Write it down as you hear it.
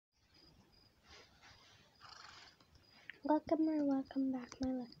Welcome back,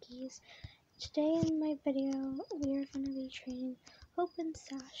 my luckies. Today in my video, we are going to be training Hope and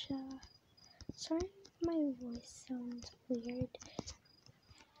Sasha. Sorry if my voice sounds weird.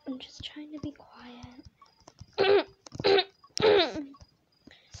 I'm just trying to be quiet.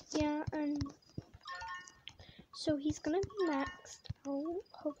 Yeah, so he's going to be maxed out,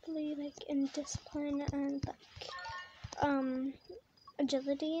 hopefully, like, in discipline and, like,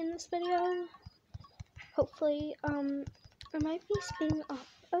 agility in this video. Hopefully, I might be speeding up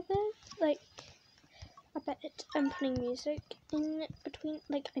a bit, like, a bit, and putting music in between,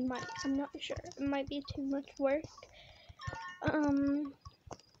 like, I'm not sure, it might be too much work,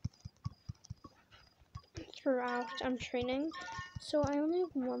 throughout I'm training, so I only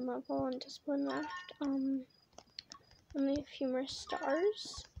have one level on discipline left, only a few more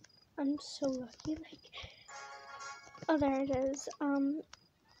stars. I'm so lucky, like, oh, there it is,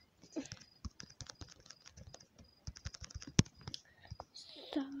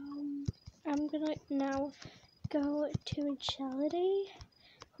 so I'm gonna now go to agility.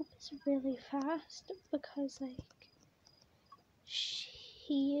 Hope is really fast because, like,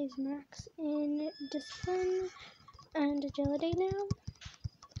 he is max in discipline and agility now.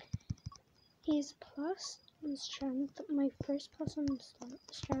 He's plus in strength, my first plus on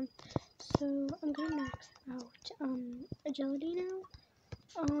strength, so I'm gonna max out agility now.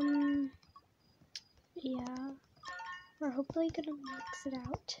 Yeah, we're hopefully gonna max it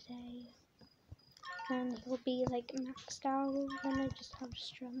out today, and he'll be like maxed out. Then I just have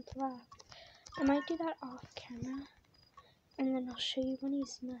strength left. I might do that off camera, and then I'll show you when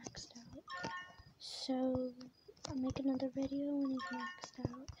he's maxed out. So I'll make another video when he's maxed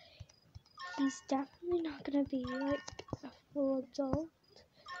out. He's definitely not gonna be like a full adult.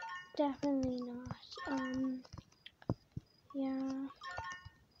 Definitely not. Yeah.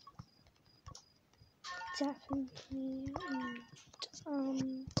 Definitely not.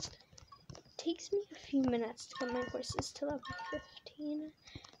 It takes me a few minutes to get my horses to level 15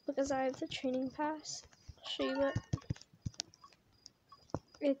 because I have the training pass. I'll show you it.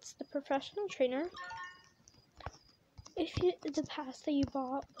 It's the professional trainer. If the pass that you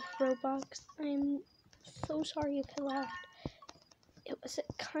bought with Robux, I'm so sorry if it left. It was a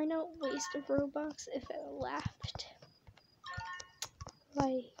kind of waste of Robux if it left.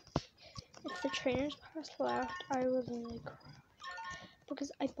 Like, if the trainer's pass left, I would really cry.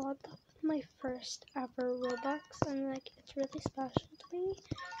 Because I bought that with my first ever Robux, and, like, it's really special to me.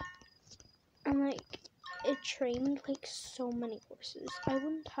 And, like, it trained, like, so many horses. I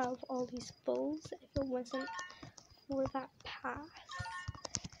wouldn't have all these bulls if it wasn't for that pass.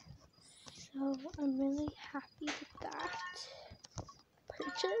 So I'm really happy with that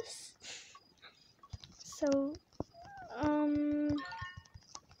purchase. So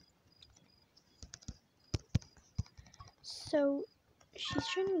she's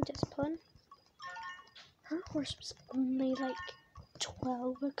training discipline. Her horse was only like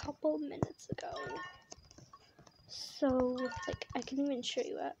 12 a couple minutes ago. So, like, I can even show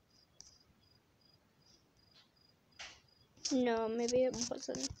you it. No, maybe it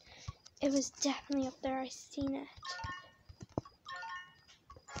wasn't. It was definitely up there. I seen it.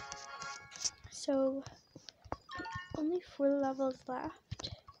 So, only 4 levels left.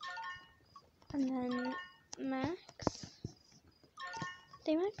 And then max.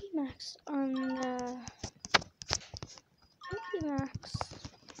 They might be max on the. Might be max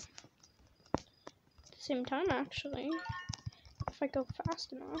at the same time, actually. If I go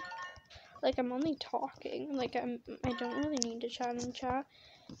fast enough. Like, I'm only talking. Like, I don't really need to chat in chat.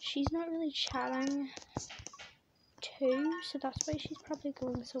 She's not really chatting too, so that's why she's probably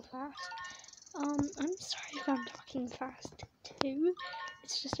going so fast. I'm sorry if I'm talking fast too.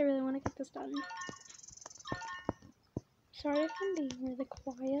 It's just I really want to get this done. Sorry if I'm being really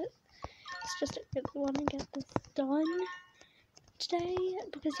quiet. It's just I really want to get this done today,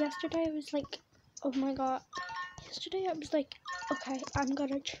 because yesterday I was like, oh my god. Yesterday I was like, okay, I'm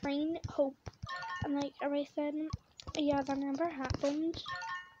gonna train Hope and, like, everything. Yeah, that never happened.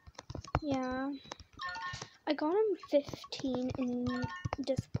 Yeah. I got him 15 in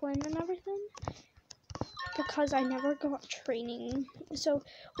discipline and everything because I never got training. So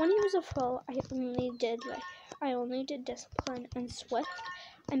when he was a full, I only did discipline and Swift.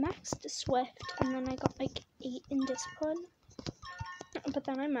 I maxed Swift and then I got like 8 in discipline. But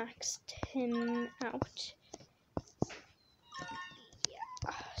then I maxed him out.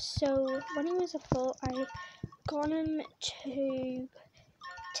 Yeah. So when he was a full, I got him to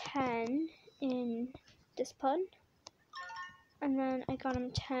 10 in discipline, and then I got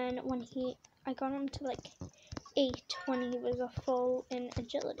him 10 when I got him to like 8 when he was a full in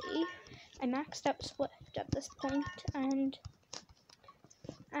agility, I maxed out Swift at this point, and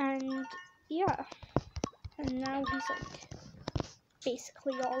yeah, and now he's like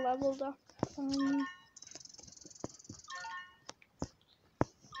basically all leveled up.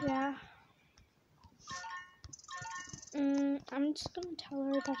 Yeah. I'm just gonna tell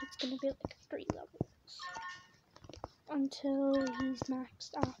her that it's gonna be like 3 levels until he's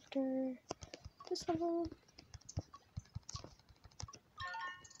maxed after this level.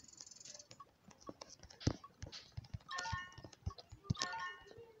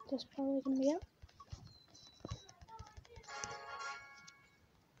 That's probably gonna be it.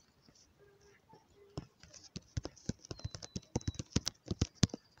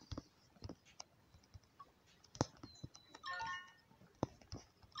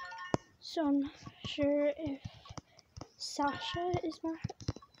 So I'm not sure if Sasha is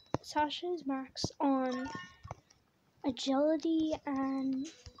max on agility,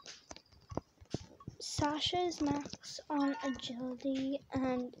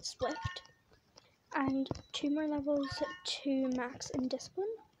 and Swift, and 2 more levels to max in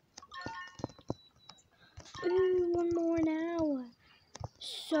discipline. Ooh, 1 more now.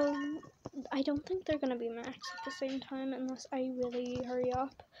 So I don't think they're gonna be max at the same time unless I really hurry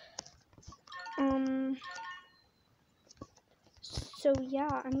up. So yeah,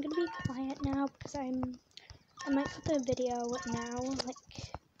 I'm gonna be quiet now because I might cut the video now,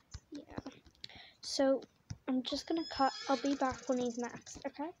 like, yeah. So I'm just gonna cut. I'll be back when he's maxed,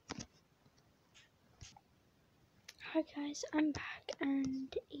 okay? Hi guys, I'm back,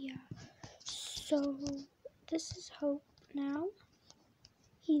 and yeah. So this is Hope now.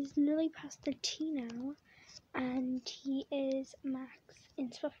 He's nearly past 13 now, and he is max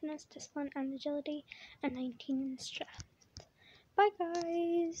in swiftness, discipline, and agility, and 19 in strength. Bye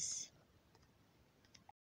guys!